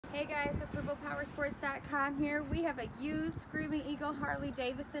Hey guys, ApprovalPowersports.com here. We have a used Screaming Eagle Harley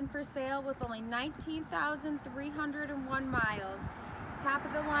Davidson for sale with only 19,301 miles. Top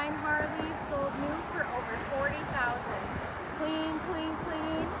of the line Harley, sold new for over 40,000. Clean, clean,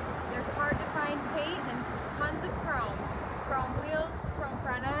 clean. There's hard to find paint and tons of chrome. Chrome wheels, chrome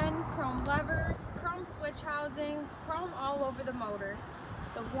front end, chrome levers, chrome switch housings, chrome all over the motor.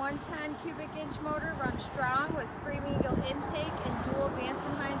 The 110 cubic inch motor runs strong with Screaming Eagle intake and dual Vance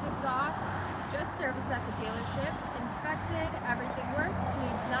 & Hines exhaust. Just serviced at the dealership, inspected, everything works,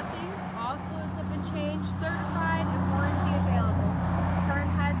 needs nothing. All fluids have been changed, certified, and warranty available. Turn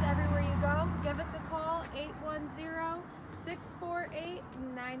heads everywhere you go. Give us a call,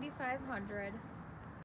 810-648-9500.